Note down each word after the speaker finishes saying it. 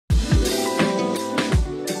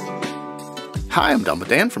Hi, I'm Don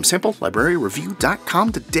from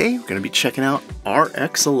SampleLibraryReview.com. Today we're going to be checking out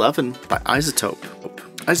RX11 by iZotope.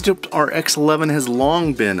 iZotope RX11 has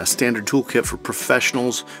long been a standard toolkit for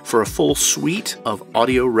professionals for a full suite of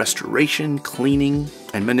audio restoration, cleaning,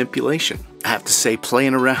 and manipulation. I have to say,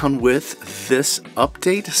 playing around with this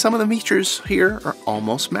update, some of the features here are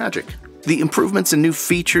almost magic. The improvements and new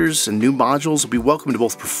features and new modules will be welcome to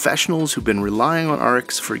both professionals who've been relying on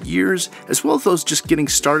RX for years, as well as those just getting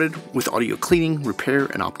started with audio cleaning, repair,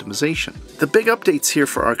 and optimization. The big updates here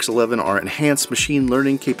for RX11 are enhanced machine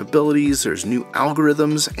learning capabilities, there's new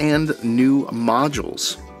algorithms, and new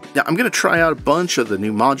modules. Now, I'm going to try out a bunch of the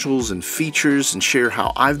new modules and features and share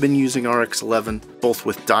how I've been using RX11, both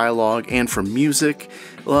with Dialog and for music.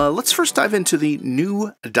 Let's first dive into the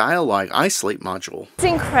new Dialog Isolate module. It's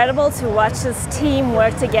incredible to watch this team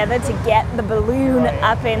work together to get the balloon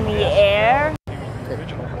up in the air.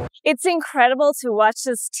 It's incredible to watch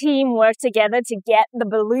this team work together to get the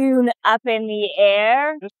balloon up in the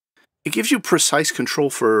air. It gives you precise control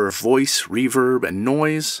for voice, reverb, and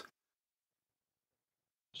noise.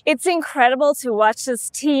 It's incredible to watch this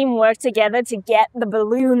team work together to get the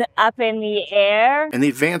balloon up in the air. And the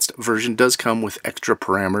advanced version does come with extra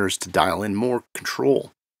parameters to dial in more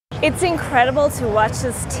control. It's incredible to watch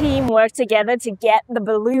this team work together to get the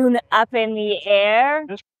balloon up in the air.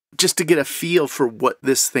 Just to get a feel for what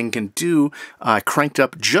this thing can do, I cranked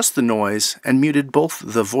up just the noise and muted both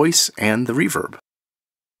the voice and the reverb.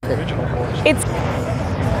 It's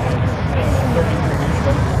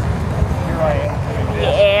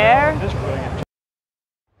air.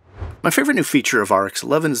 My favorite new feature of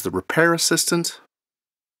RX11 is the Repair Assistant.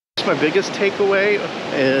 My biggest takeaway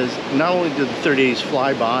is not only did the 30 days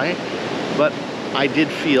fly by, but I did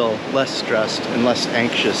feel less stressed and less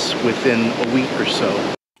anxious within a week or so.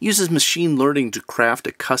 It uses machine learning to craft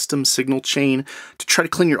a custom signal chain to try to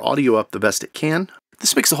clean your audio up the best it can.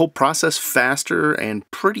 This makes the whole process faster and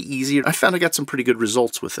pretty easy. I found I got some pretty good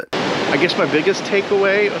results with it. I guess my biggest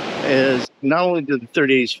takeaway is not only did the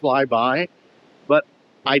 30 days fly by, but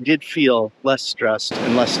I did feel less stressed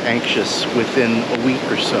and less anxious within a week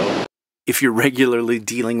or so. If you're regularly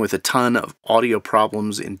dealing with a ton of audio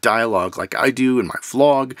problems in Dialog like I do in my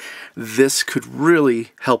vlog, this could really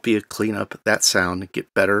help you clean up that sound and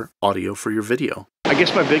get better audio for your video. I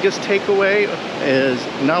guess my biggest takeaway is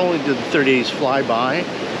not only did the 30 days fly by,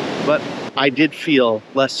 but I did feel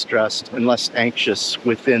less stressed and less anxious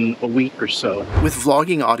within a week or so. With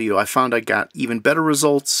vlogging audio, I found I got even better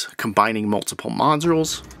results combining multiple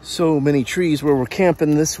modules. So many trees where we're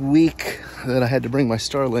camping this week that I had to bring my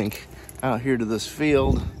Starlink out here to this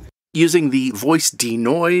field. Using the voice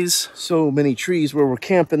denoise. So many trees where we're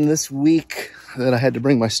camping this week that I had to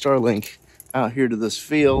bring my Starlink out here to this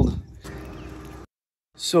field.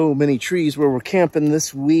 So many trees where we're camping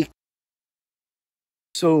this week.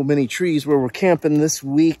 So many trees where we're camping this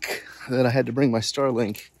week that I had to bring my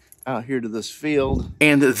Starlink out here to this field.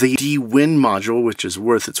 And the de-wind module, which is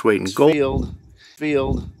worth its weight in gold.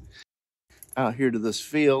 Field. Out here to this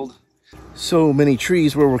field. So many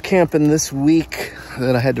trees where we're camping this week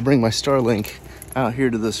that I had to bring my Starlink out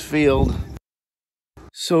here to this field.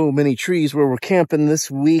 So many trees where we're camping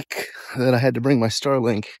this week that I had to bring my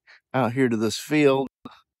Starlink out here to this field.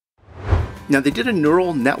 Now, they did a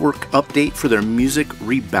neural network update for their music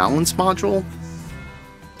rebalance module.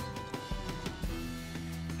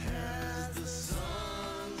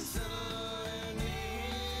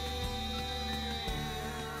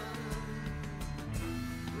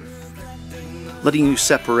 Letting you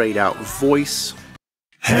separate out voice,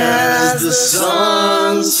 as the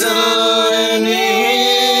sun settled in,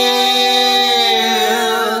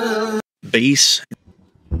 bass,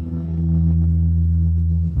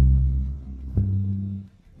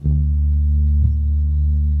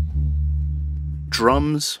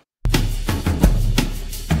 drums,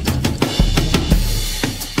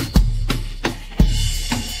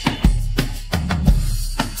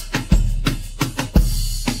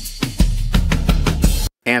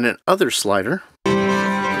 and an other slider.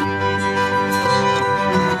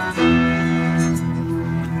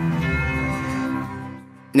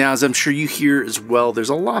 Now, as I'm sure you hear as well, there's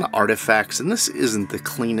a lot of artifacts, and this isn't the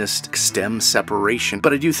cleanest stem separation,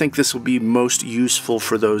 but I do think this will be most useful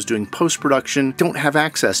for those doing post-production, don't have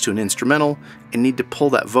access to an instrumental, and need to pull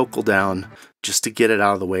that vocal down just to get it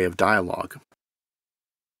out of the way of Dialog.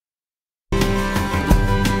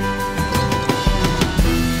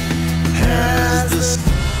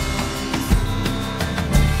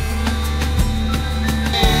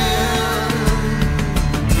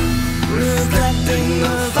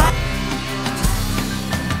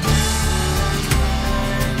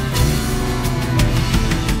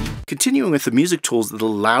 Continuing with the music tools, the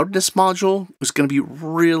loudness module is going to be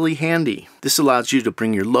really handy. This allows you to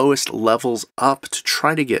bring your lowest levels up to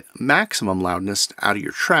try to get maximum loudness out of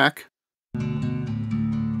your track.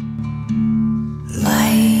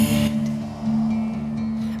 Light,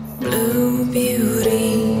 blue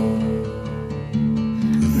beauty,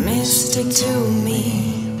 mystic to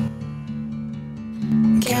me.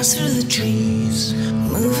 Cast through the trees,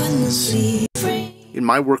 moving the sea. In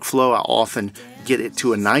my workflow, I'll often get it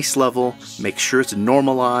to a nice level, make sure it's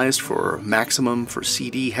normalized for maximum for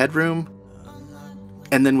CD headroom.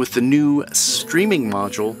 And then with the new streaming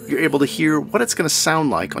module, you're able to hear what it's going to sound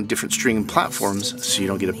like on different streaming platforms so you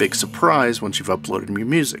don't get a big surprise once you've uploaded your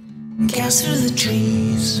music. Cast through the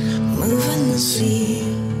trees, moving the sea.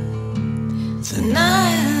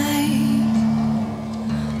 Tonight,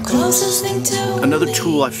 closest thing to another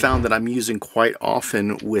tool I found that I'm using quite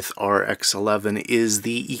often with RX11 is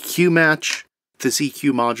the EQ match. This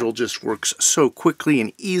EQ module just works so quickly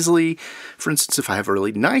and easily. For instance, if I have a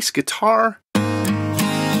really nice guitar,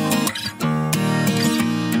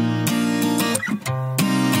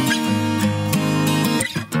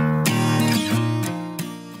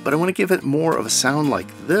 but I want to give it more of a sound like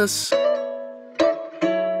this.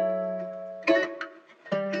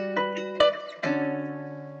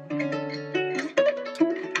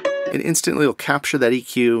 It instantly will capture that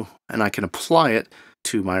EQ and I can apply it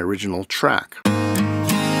to my original track.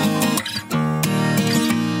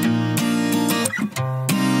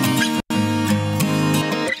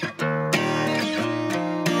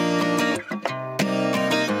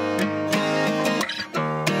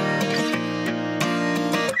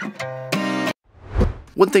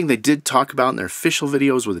 One thing they did talk about in their official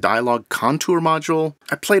videos was the Dialog contour module.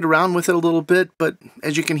 I played around with it a little bit, but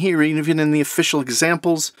as you can hear, even in the official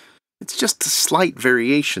examples, it's just slight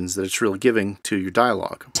variations that it's really giving to your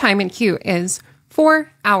dialogue. Time in queue is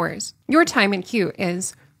 4 hours. Your time in queue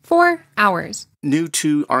is 4 hours. New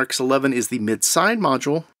to RX11 is the mid-side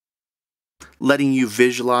module, letting you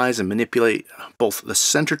visualize and manipulate both the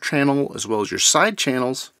center channel as well as your side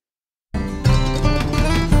channels.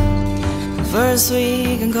 First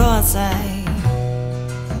we can go outside,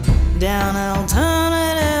 down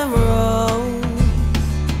alternative road.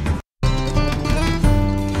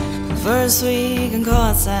 First we can go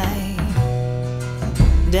outside,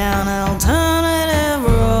 down alternative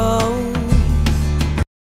road.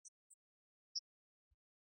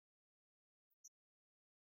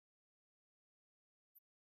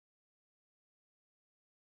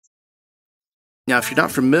 Now, if you're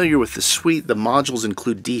not familiar with the suite, the modules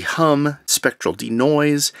include de-hum, spectral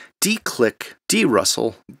de-noise, de-click,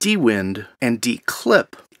 de-rustle, de-wind, and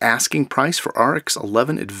de-clip. Asking price for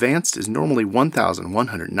RX11 Advanced is normally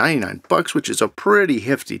 $1,199, which is a pretty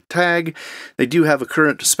hefty tag. They do have a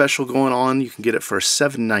current special going on. You can get it for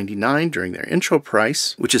 $799 during their intro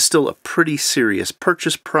price, which is still a pretty serious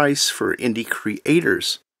purchase price for indie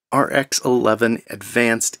creators. RX11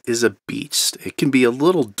 Advanced is a beast. It can be a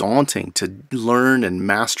little daunting to learn and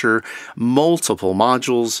master multiple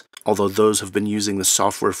modules, although those who have been using the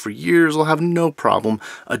software for years will have no problem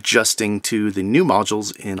adjusting to the new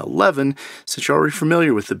modules in 11, since you're already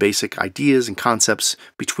familiar with the basic ideas and concepts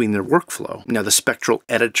between their workflow. Now, the spectral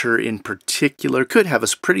editor in particular could have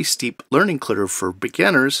a pretty steep learning curve for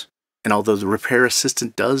beginners, and although the Repair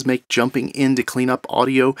Assistant does make jumping in to clean up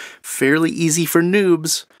audio fairly easy for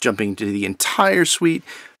noobs, jumping to the entire suite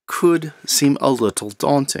could seem a little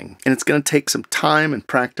daunting. And it's going to take some time and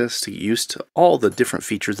practice to get used to all the different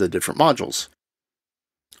features of the different modules.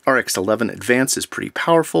 RX11 Advanced is pretty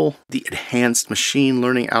powerful. The enhanced machine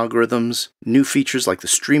learning algorithms, new features like the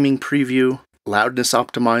streaming preview, loudness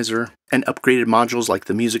optimizer, and upgraded modules like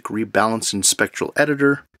the music rebalance and spectral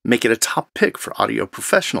editor make it a top pick for audio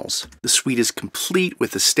professionals. The suite is complete, with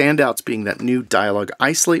the standouts being that new Dialog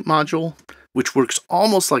Isolate module, which works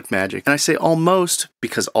almost like magic. And I say almost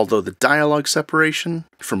because although the dialogue separation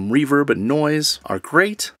from reverb and noise are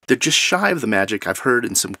great, they're just shy of the magic I've heard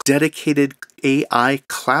in some dedicated AI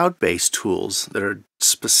cloud-based tools that are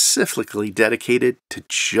specifically dedicated to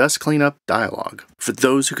just clean up dialogue. For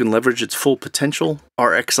those who can leverage its full potential,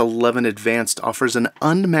 RX11 Advanced offers an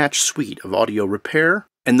unmatched suite of audio repair,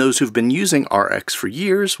 and those who've been using RX for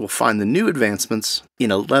years will find the new advancements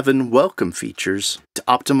in 11 welcome features to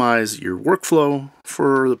optimize your workflow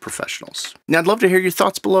for the professionals. Now, I'd love to hear your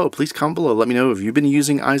thoughts below. Please comment below. Let me know if you've been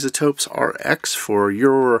using iZotope's RX for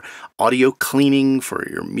your audio cleaning, for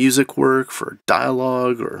your music work, for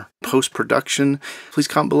dialogue, or post-production. Please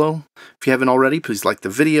comment below. If you haven't already, please like the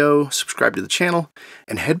video, subscribe to the channel,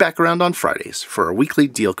 and head back around on Fridays for our weekly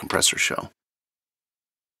Deal Compressor show.